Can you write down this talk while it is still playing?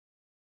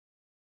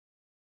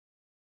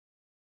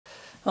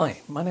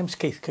Hi, my name's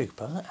Keith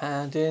Cooper,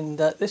 and in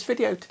this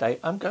video today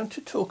I'm going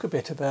to talk a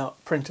bit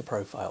about printer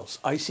profiles,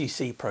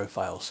 ICC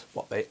profiles,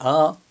 what they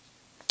are,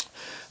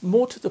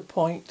 more to the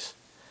point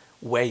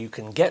where you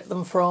can get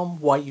them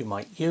from, why you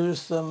might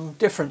use them,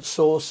 different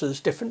sources,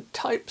 different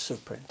types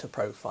of printer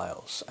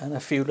profiles, and a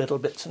few little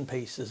bits and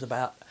pieces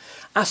about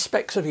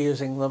aspects of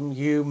using them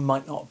you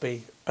might not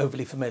be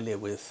overly familiar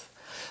with.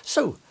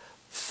 So,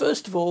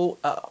 first of all,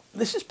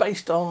 this is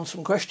based on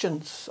some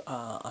questions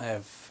I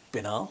have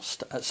been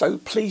asked, so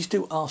please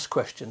do ask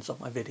questions on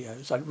my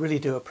videos. I really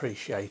do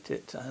appreciate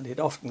it, and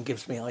it often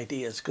gives me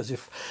ideas, because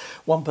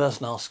if one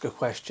person asks a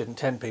question,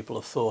 10 people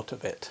have thought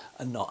of it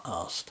and not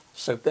asked.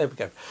 So there we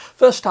go.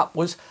 First up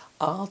was,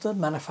 are the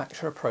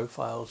manufacturer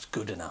profiles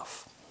good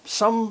enough?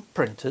 Some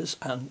printers,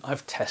 and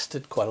I've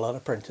tested quite a lot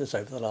of printers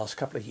over the last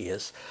couple of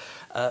years,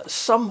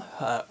 some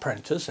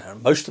printers,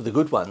 most of the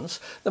good ones,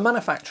 the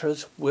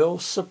manufacturers will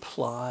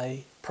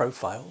supply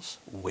profiles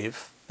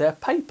with their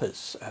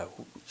papers.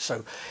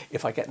 So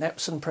if I get an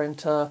Epson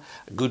printer,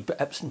 a good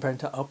Epson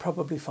printer, I'll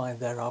probably find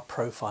there are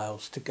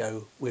profiles to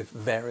go with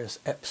various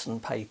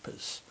Epson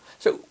papers.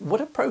 So what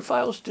do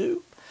profiles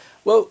do?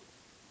 Well,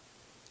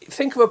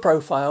 think of a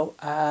profile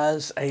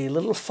as a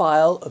little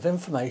file of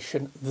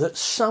information that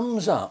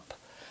sums up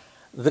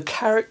the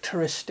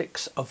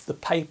characteristics of the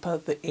paper,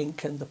 the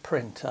ink and the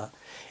printer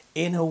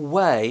in a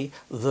way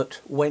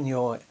that when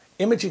your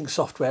imaging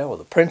software or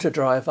the printer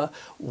driver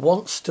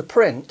wants to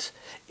print,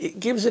 it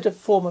gives it a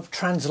form of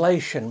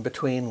translation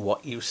between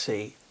what you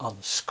see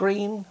on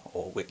screen,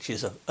 or which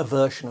is a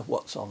version of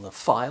what's on the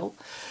file,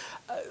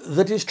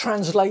 that is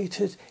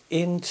translated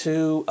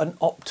into an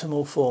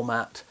optimal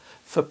format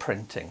for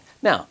printing.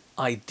 Now,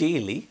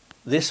 ideally,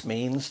 this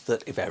means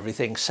that if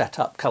everything's set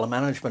up colour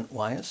management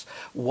wise,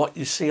 what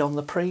you see on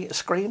the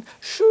screen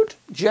should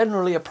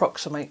generally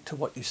approximate to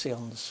what you see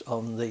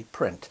on the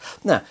print.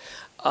 Now,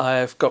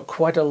 I've got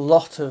quite a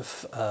lot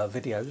of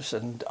videos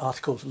and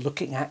articles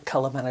looking at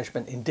colour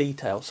management in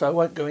detail, so I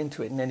won't go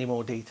into it in any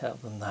more detail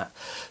than that.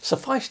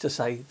 Suffice to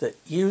say that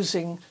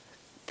using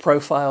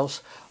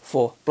profiles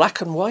for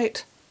black and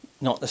white,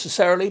 not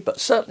necessarily,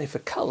 but certainly for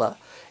colour,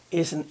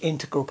 is an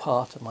integral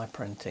part of my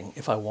printing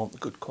if I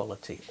want good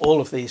quality. All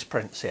of these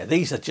prints here,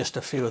 these are just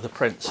a few of the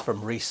prints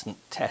from recent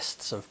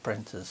tests of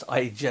printers.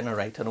 I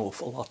generate an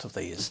awful lot of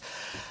these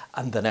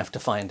and then have to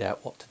find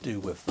out what to do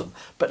with them.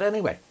 But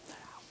anyway,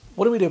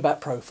 what do we do about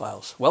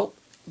profiles? Well,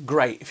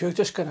 great. If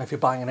you're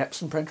buying an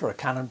Epson printer or a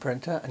Canon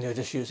printer and you're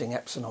just using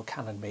Epson or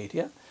Canon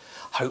media,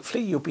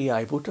 hopefully you'll be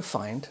able to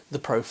find the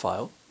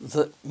profile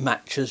that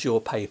matches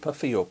your paper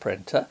for your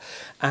printer,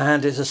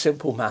 and is a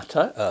simple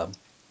matter.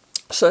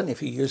 Certainly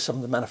if you use some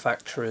of the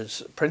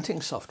manufacturer's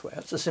printing software,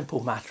 it's a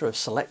simple matter of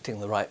selecting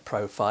the right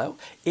profile.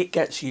 It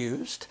gets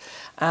used,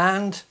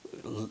 and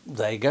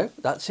there you go,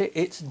 that's it,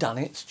 it's done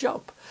its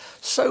job.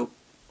 So,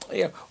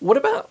 what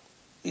about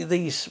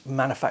these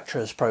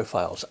manufacturers'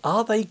 profiles?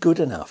 Are they good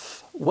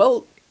enough?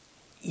 Well,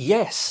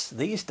 yes,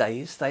 these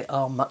days they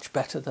are much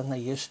better than they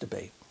used to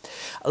be.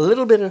 A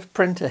little bit of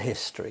printer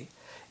history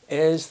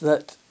is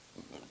that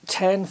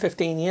 10,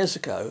 15 years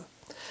ago,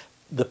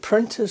 the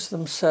printers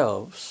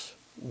themselves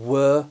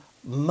were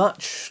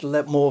much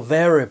more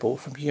variable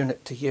from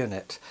unit to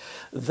unit.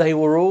 They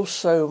were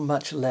also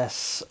much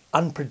less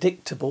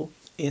unpredictable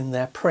in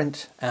their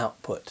print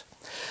output.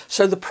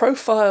 So the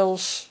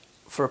profiles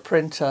for a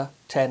printer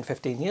 10,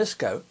 15 years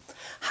ago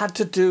had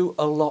to do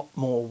a lot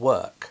more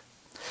work.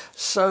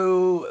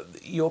 So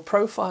your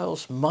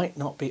profiles might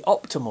not be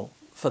optimal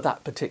for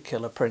that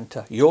particular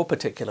printer, your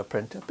particular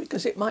printer,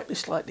 because it might be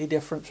slightly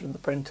different from the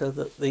printer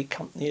that the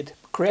company had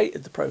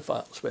created the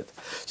profiles with.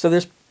 So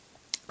there's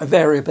a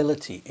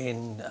variability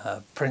in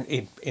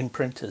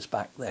printers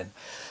back then.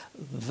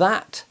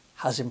 That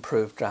has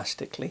improved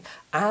drastically,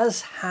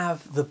 as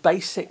have the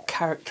basic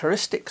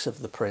characteristics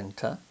of the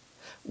printer,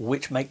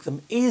 which make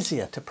them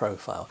easier to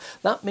profile.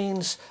 That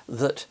means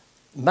that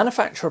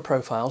manufacturer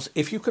profiles,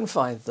 if you can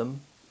find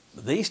them,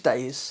 these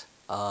days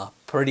are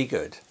pretty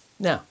good.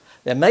 Now,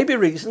 there may be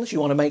reasons you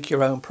want to make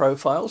your own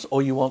profiles,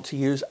 or you want to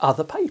use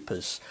other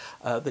papers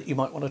that you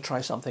might want to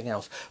try something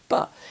else.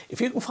 But if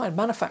you can find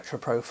manufacturer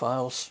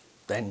profiles,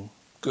 then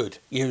good,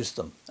 use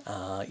them.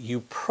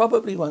 You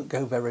probably won't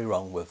go very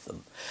wrong with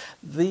them.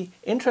 The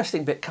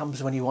interesting bit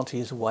comes when you want to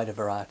use a wider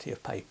variety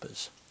of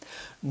papers.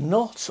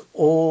 Not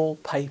all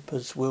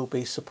papers will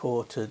be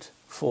supported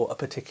for a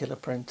particular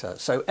printer.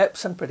 So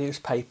Epson produce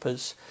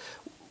papers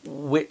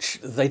which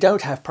they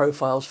don't have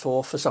profiles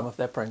for some of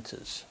their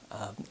printers.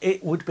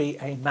 It would be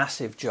a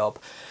massive job.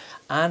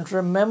 And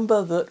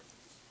remember that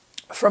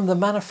from the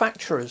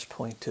manufacturer's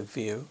point of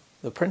view,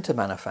 the printer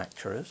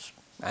manufacturers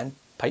and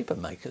paper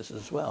makers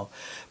as well,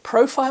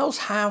 profiles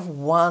have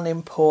one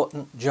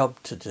important job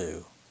to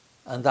do,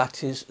 and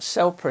that is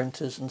sell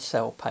printers and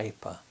sell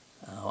paper.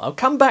 I'll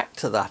come back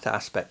to that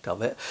aspect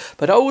of it,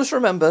 but always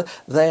remember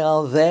they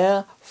are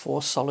there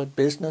for solid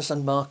business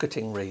and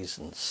marketing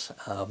reasons.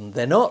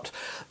 They're not,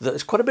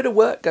 there's quite a bit of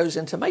work goes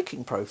into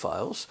making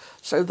profiles,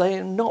 so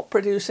they're not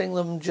producing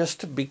them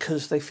just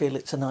because they feel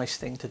it's a nice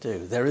thing to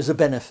do. There is a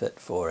benefit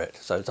for it,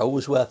 so it's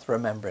always worth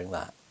remembering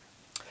that.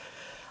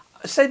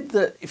 I said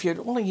that if you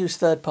want to use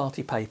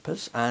third-party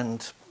papers,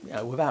 and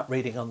without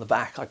reading on the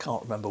back, I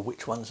can't remember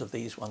which ones of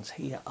these ones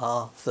here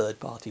are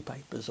third-party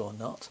papers or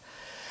not.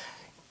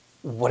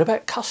 What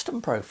about custom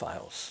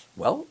profiles?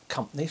 Well,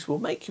 companies will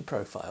make you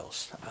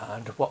profiles,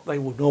 and what they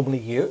will normally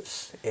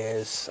use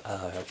is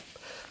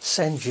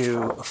send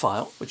you a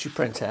file which you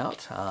print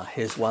out.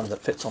 Here's one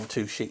that fits on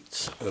 2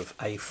 sheets of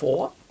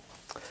A4.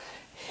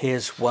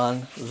 Here's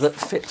one that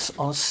fits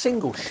on a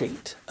single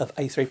sheet of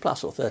A3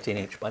 plus, or 13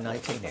 inch by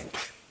 19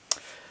 inch.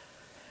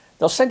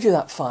 They'll send you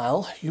that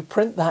file, you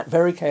print that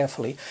very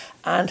carefully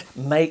and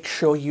make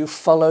sure you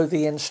follow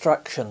the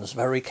instructions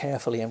very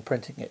carefully in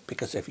printing it,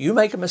 because if you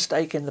make a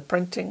mistake in the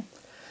printing,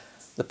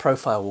 the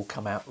profile will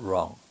come out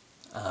wrong.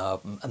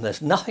 And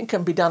there's nothing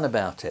can be done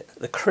about it.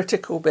 The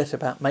critical bit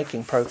about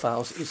making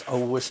profiles is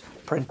always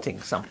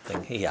printing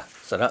something here.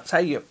 So that's how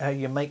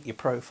you make your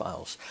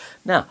profiles.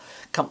 Now,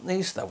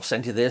 companies, they'll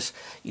send you this,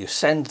 you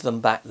send them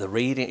back the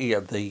reading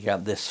of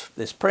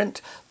this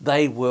print,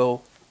 they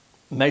will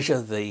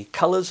measure the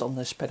colours on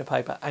this bit of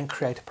paper and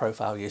create a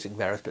profile using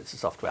various bits of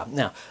software.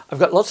 Now, I've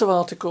got lots of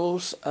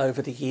articles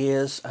over the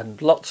years and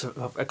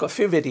I've got a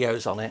few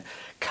videos on it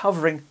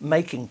covering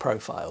making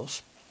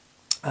profiles.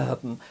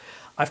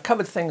 I've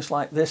covered things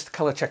like this, the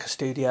Colour Checker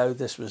Studio.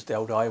 This was the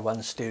old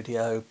i1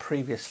 Studio.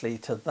 Previously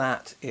to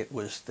that, it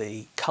was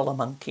the Colour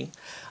Monkey.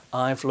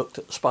 I've looked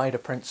at the Spider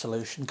Print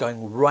solution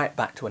going right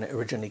back to when it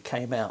originally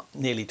came out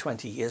nearly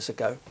 20 years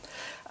ago.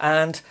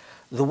 And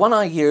the one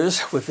I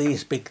use with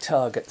these big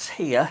targets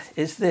here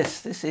is this.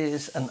 This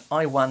is an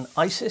i1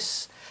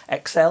 ISIS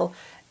XL.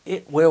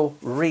 It will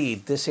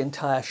read this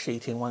entire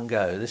sheet in one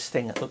go. This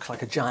thing that looks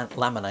like a giant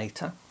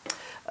laminator.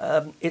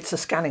 It's a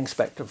scanning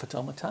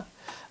spectrophotometer.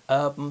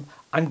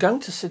 I'm going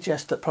to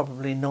suggest that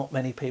probably not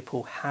many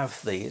people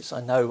have these. I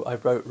know I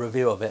wrote a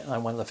review of it and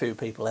I'm one of the few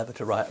people ever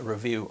to write a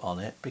review on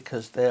it,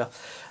 because they're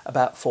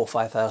about £4,000 or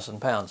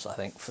 £5,000 I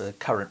think for the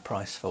current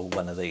price for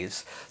one of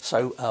these.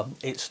 So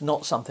it's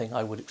not something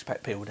I would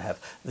expect people to have.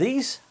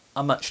 These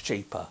are much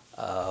cheaper.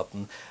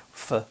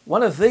 For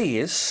one of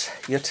these,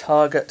 your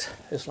target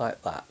is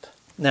like that.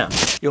 Now,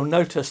 you'll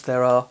notice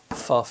there are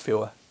far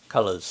fewer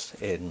colours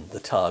in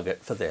the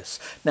target for this.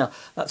 Now,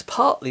 that's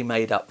partly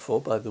made up for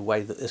by the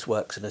way that this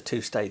works in a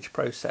 2-stage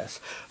process,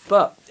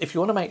 but if you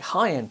want to make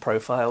high-end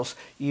profiles,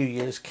 you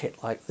use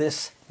kit like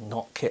this,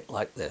 not kit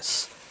like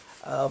this.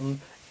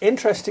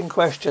 Interesting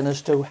question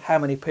as to how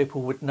many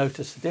people would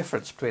notice the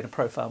difference between a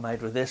profile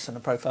made with this and a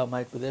profile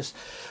made with this.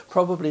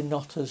 Probably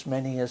not as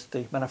many as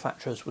the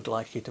manufacturers would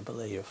like you to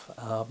believe.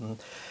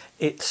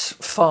 It's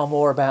far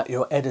more about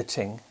your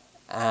editing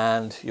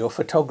and your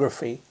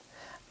photography,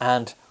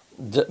 and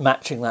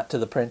matching that to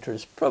the printer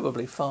is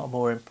probably far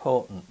more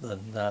important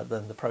than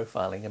the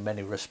profiling in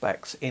many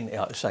respects. In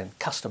saying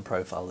custom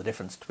profile, the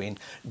difference between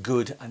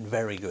good and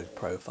very good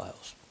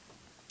profiles.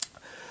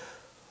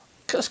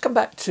 Let's come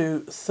back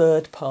to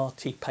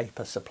third-party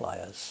paper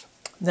suppliers.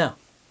 Now,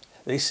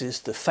 this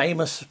is the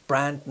famous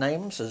brand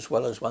names as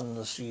well as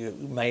ones you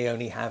may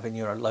only have in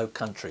your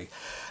locally.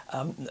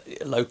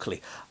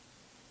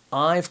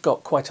 I've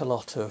got quite a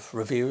lot of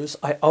reviews.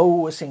 I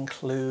always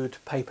include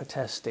paper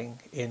testing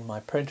in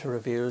my printer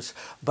reviews,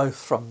 both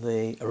from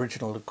the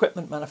original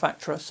equipment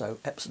manufacturer, so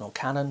Epson or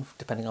Canon,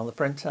 depending on the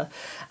printer,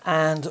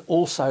 and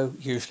also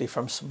usually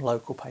from some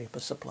local paper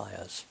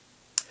suppliers.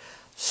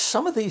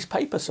 Some of these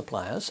paper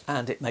suppliers,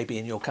 and it may be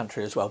in your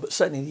country as well, but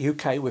certainly in the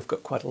UK we've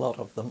got quite a lot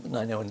of them, and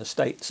I know in the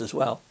States as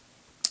well,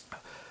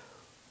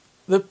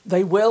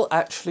 they will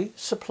actually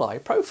supply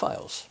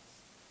profiles.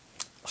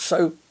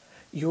 So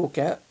you'll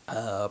get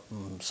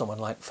someone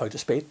like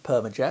Photospeed,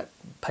 Permajet,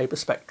 Paper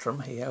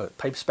Spectrum here.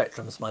 Paper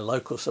Spectrum is my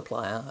local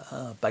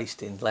supplier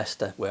based in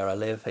Leicester where I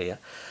live here,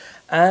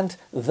 and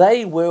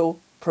they will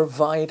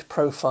provide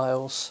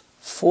profiles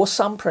for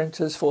some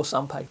printers, for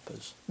some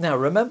papers. Now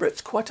remember,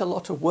 it's quite a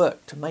lot of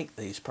work to make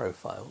these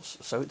profiles,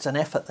 so it's an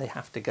effort they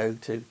have to go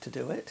to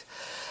do it.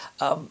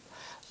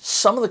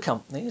 Some of the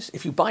companies,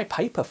 if you buy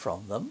paper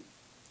from them,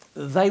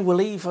 they will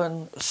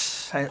even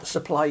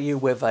supply you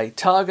with a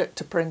target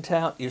to print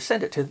out. You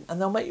send it to them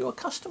and they'll make you a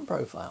custom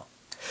profile.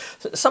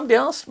 So somebody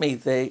asked me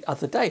the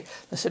other day,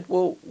 they said,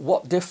 well,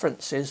 what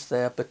difference is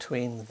there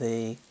between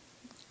the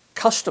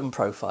custom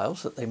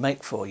profiles that they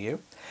make for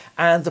you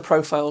and the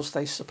profiles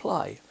they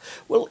supply?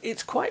 Well,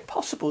 it's quite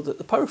possible that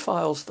the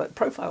profiles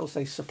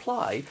they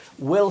supply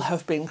will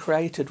have been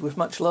created with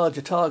much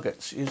larger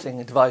targets using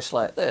a device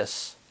like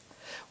this,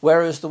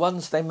 whereas the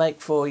ones they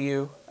make for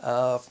you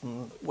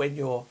when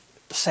you're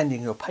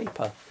sending your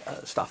paper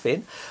stuff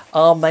in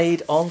are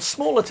made on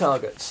smaller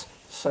targets,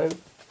 so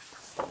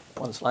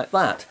ones like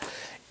that.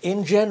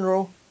 In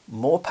general,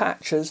 more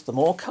patches, the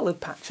more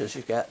coloured patches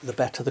you get, the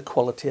better the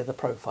quality of the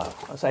profile.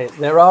 I say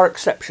there are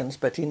exceptions,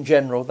 but in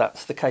general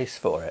that's the case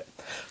for it.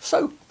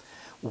 So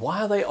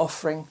why are they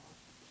offering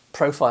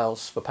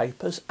profiles for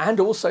papers and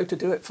also to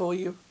do it for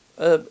you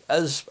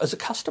as a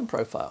custom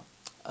profile?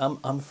 I'm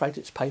afraid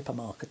it's paper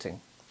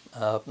marketing.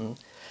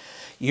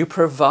 You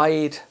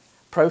provide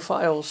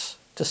profiles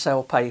to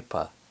sell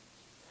paper.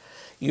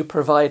 You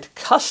provide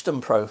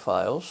custom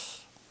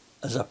profiles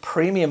as a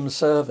premium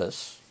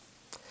service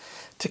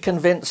to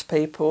convince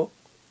people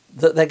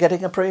that they're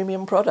getting a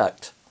premium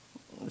product.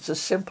 It's as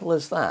simple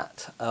as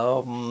that.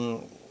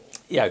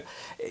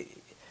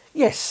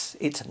 Yes,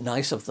 it's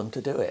nice of them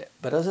to do it,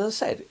 but as I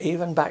said,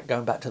 even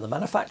going back to the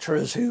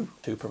manufacturers who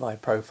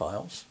provide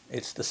profiles,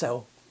 it's to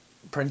sell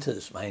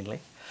printers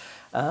mainly.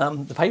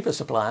 The paper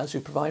suppliers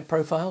who provide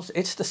profiles,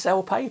 it's to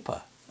sell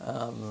paper.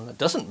 It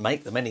doesn't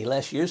make them any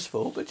less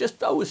useful, but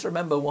just always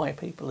remember why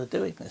people are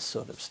doing this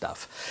sort of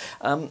stuff.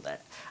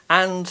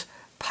 And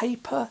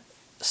paper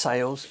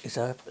sales is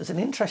an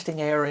interesting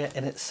area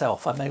in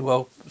itself. I may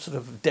well sort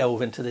of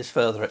delve into this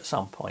further at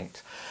some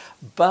point,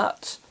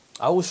 but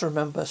I always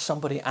remember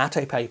somebody at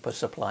a paper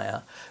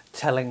supplier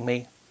telling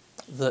me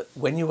that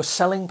when you were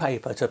selling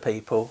paper to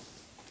people,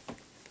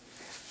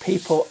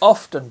 people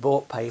often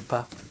bought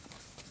paper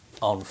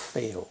on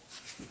feel.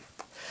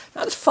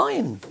 Now it's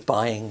fine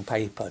buying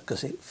paper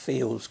because it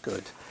feels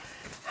good.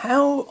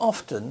 How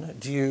often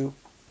do you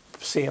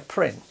see a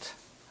print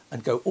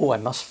and go, oh, I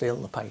must feel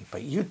the paper?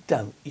 You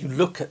don't. You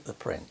look at the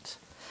print.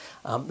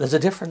 There's a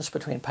difference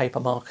between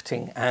paper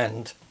marketing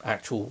and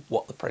actual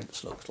what the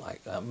prints looks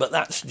like, but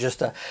that's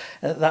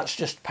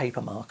just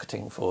paper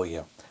marketing for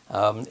you.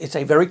 It's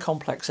a very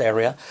complex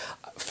area.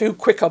 A few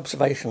quick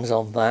observations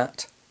on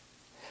that.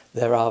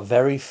 There are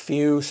very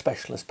few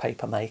specialist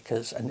paper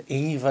makers and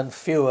even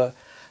fewer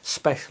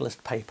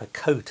specialist paper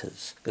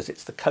coaters, because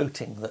it's the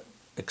coating that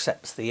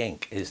accepts the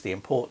ink is the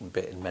important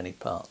bit in many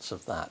parts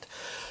of that.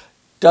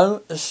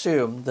 Don't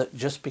assume that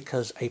just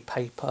because a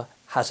paper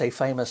has a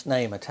famous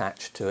name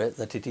attached to it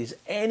that it is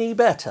any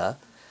better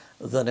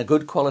than a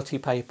good quality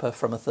paper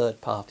from a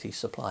third-party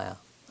supplier.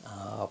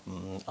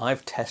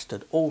 I've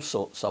tested all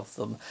sorts of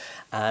them,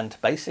 and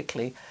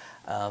basically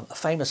a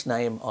famous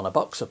name on a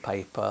box of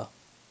paper,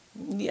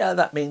 yeah,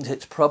 that means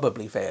it's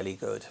probably fairly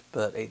good,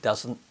 but it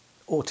doesn't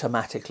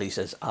automatically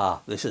says,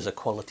 this is a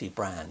quality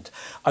brand.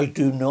 I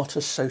do not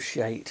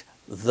associate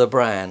the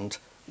brand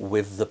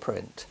with the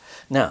print.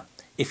 Now,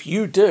 if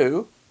you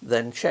do,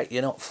 then check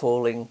you're not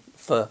falling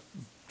for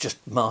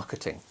just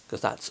marketing,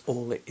 because that's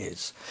all it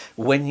is.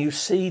 When you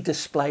see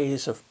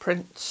displays of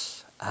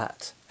prints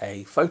at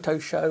a photo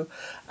show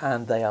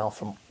and they are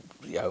from,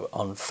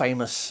 on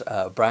famous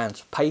brands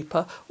of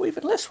paper, or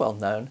even less well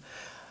known,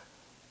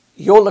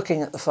 you're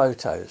looking at the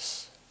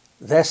photos.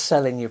 They're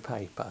selling you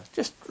paper.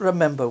 Just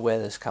remember where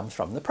this comes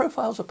from. The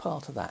profiles are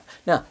part of that.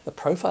 Now, the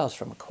profiles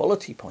from a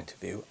quality point of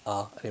view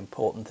are an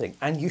important thing,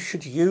 and you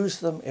should use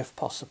them if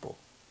possible.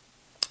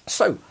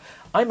 So,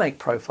 I make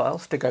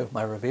profiles to go with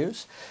my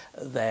reviews.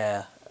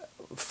 They're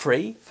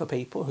free for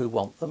people who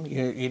want them.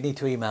 You need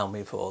to email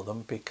me for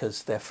them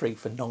because they're free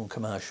for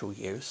non-commercial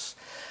use.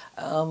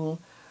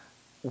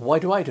 Why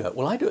do I do it?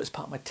 Well, I do it as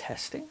part of my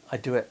testing. I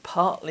do it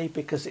partly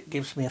because it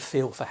gives me a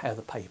feel for how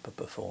the paper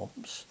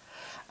performs.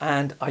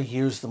 And I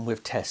use them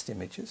with test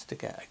images to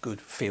get a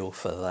good feel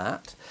for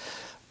that.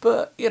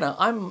 But,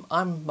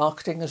 I'm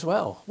marketing as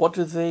well. What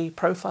do the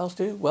profiles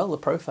do? Well, the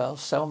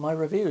profiles sell my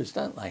reviews,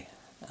 don't they?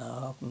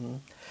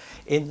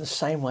 In the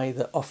same way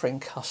that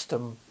offering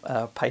custom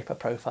paper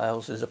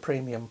profiles is a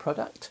premium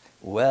product.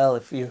 Well,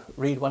 if you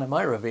read one of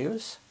my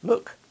reviews,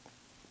 look,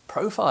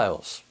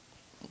 profiles.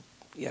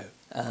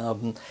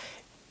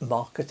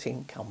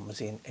 Marketing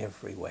comes in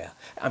everywhere.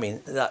 I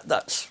mean,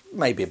 that's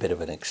maybe a bit of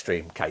an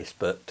extreme case,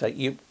 but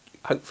you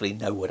hopefully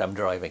know what I'm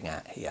driving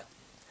at here.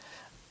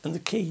 And the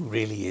key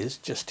really is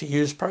just to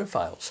use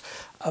profiles.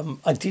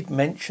 I did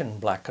mention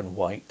black and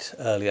white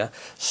earlier.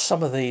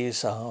 Some of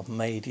these are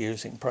made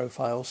using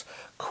profiles.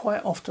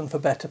 Quite often for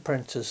better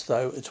printers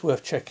though, it's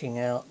worth checking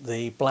out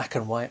the black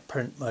and white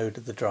print mode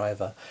of the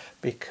driver,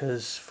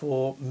 because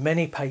for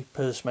many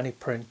papers, many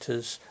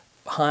printers,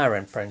 higher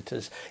end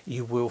printers,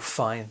 you will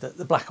find that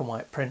the black and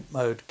white print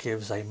mode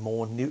gives a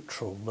more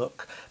neutral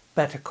look,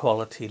 better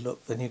quality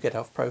look than you get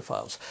off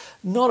profiles.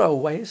 Not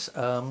always.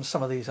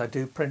 Some of these I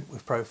do print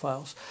with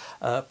profiles,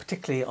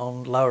 particularly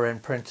on lower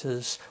end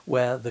printers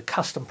where the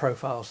custom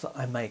profiles that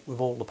I make with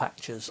all the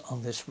patches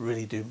on this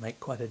really do make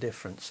quite a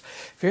difference.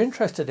 If you're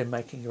interested in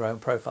making your own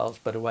profiles,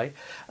 by the way,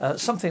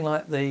 something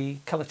like the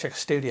Colour Checker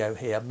Studio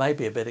here may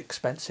be a bit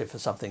expensive for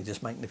something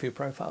just making a few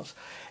profiles.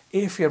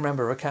 If you're a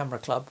member of a camera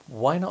club,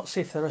 why not see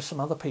if there are some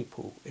other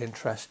people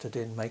interested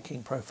in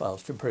making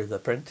profiles to improve their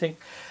printing?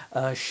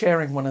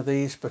 Sharing one of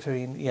these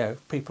between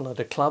people at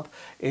a club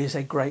is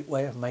a great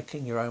way of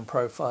making your own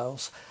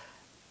profiles,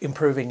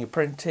 improving your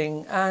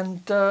printing,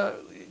 and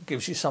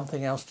gives you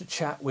something else to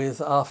chat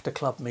with after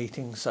club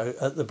meetings, so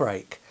at the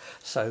break.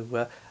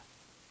 So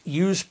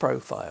use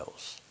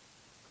profiles.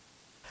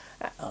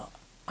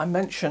 I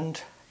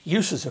mentioned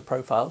uses of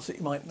profiles that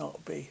you might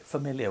not be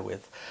familiar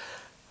with.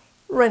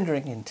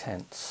 Rendering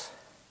intents.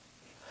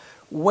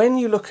 When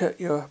you look at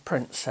your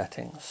print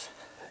settings,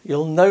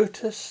 you'll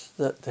notice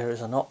that there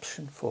is an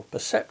option for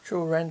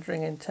perceptual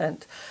rendering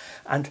intent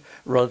and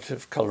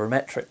relative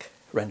colorimetric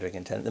rendering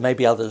intent. There may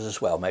be others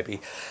as well,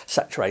 maybe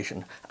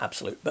saturation,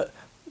 absolute, but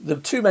the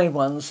two main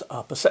ones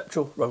are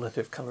perceptual,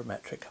 relative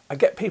colorimetric. I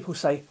get people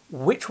say,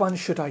 which one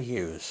should I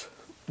use?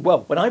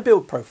 Well, when I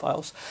build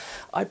profiles,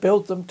 I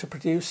build them to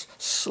produce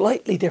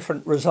slightly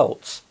different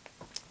results.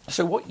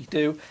 So what you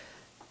do,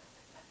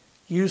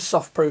 use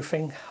soft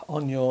proofing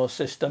on your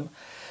system.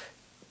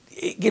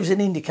 It gives an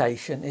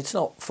indication, it's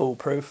not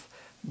foolproof,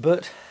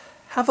 but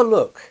have a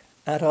look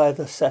at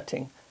either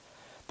setting,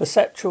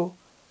 perceptual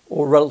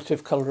or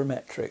relative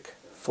colorimetric,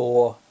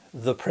 for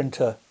the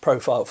printer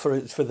profile, for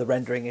the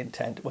rendering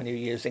intent when you're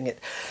using it.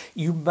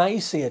 You may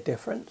see a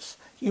difference,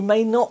 you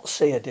may not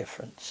see a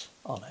difference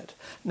on it.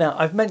 Now,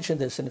 I've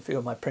mentioned this in a few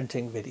of my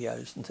printing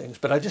videos and things,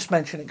 but I just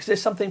mention it because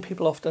it's something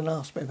people often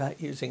ask me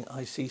about using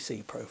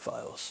ICC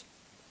profiles.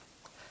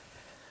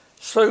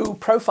 So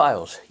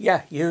profiles,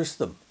 yeah, use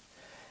them.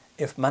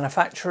 If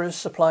manufacturers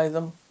supply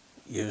them,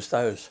 use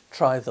those,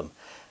 try them.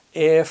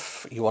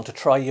 If you want to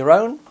try your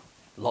own,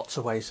 lots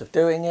of ways of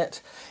doing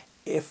it.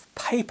 If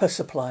paper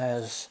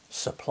suppliers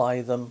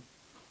supply them,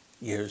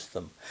 use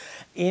them.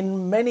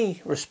 In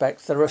many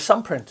respects, there are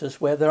some printers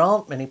where there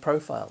aren't many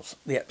profiles.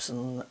 The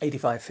Epson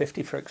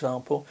 8550, for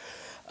example,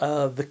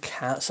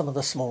 some of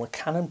the smaller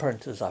Canon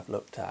printers I've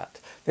looked at,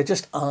 there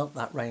just aren't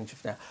that range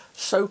of now.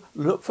 So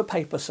look for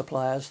paper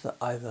suppliers that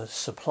either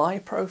supply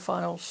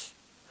profiles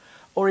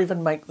or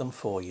even make them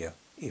for you.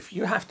 If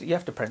you have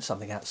to print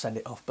something out, send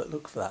it off, but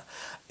look for that.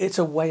 It's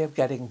a way of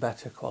getting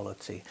better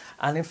quality.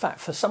 And in fact,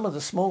 for some of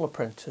the smaller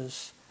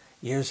printers,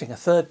 using a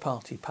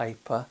third-party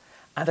paper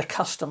and a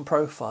custom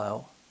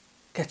profile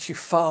gets you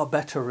far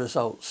better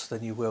results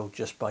than you will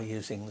just by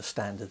using the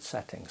standard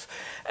settings.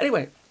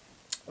 Anyway,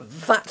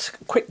 that's a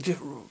quick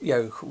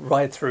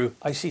ride through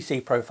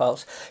ICC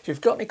profiles. If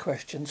you've got any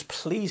questions,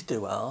 please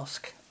do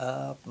ask.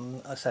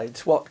 I say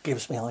it's what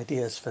gives me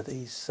ideas for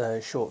these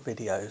short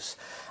videos,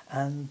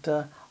 and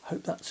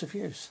hope that's of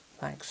use.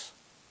 Thanks.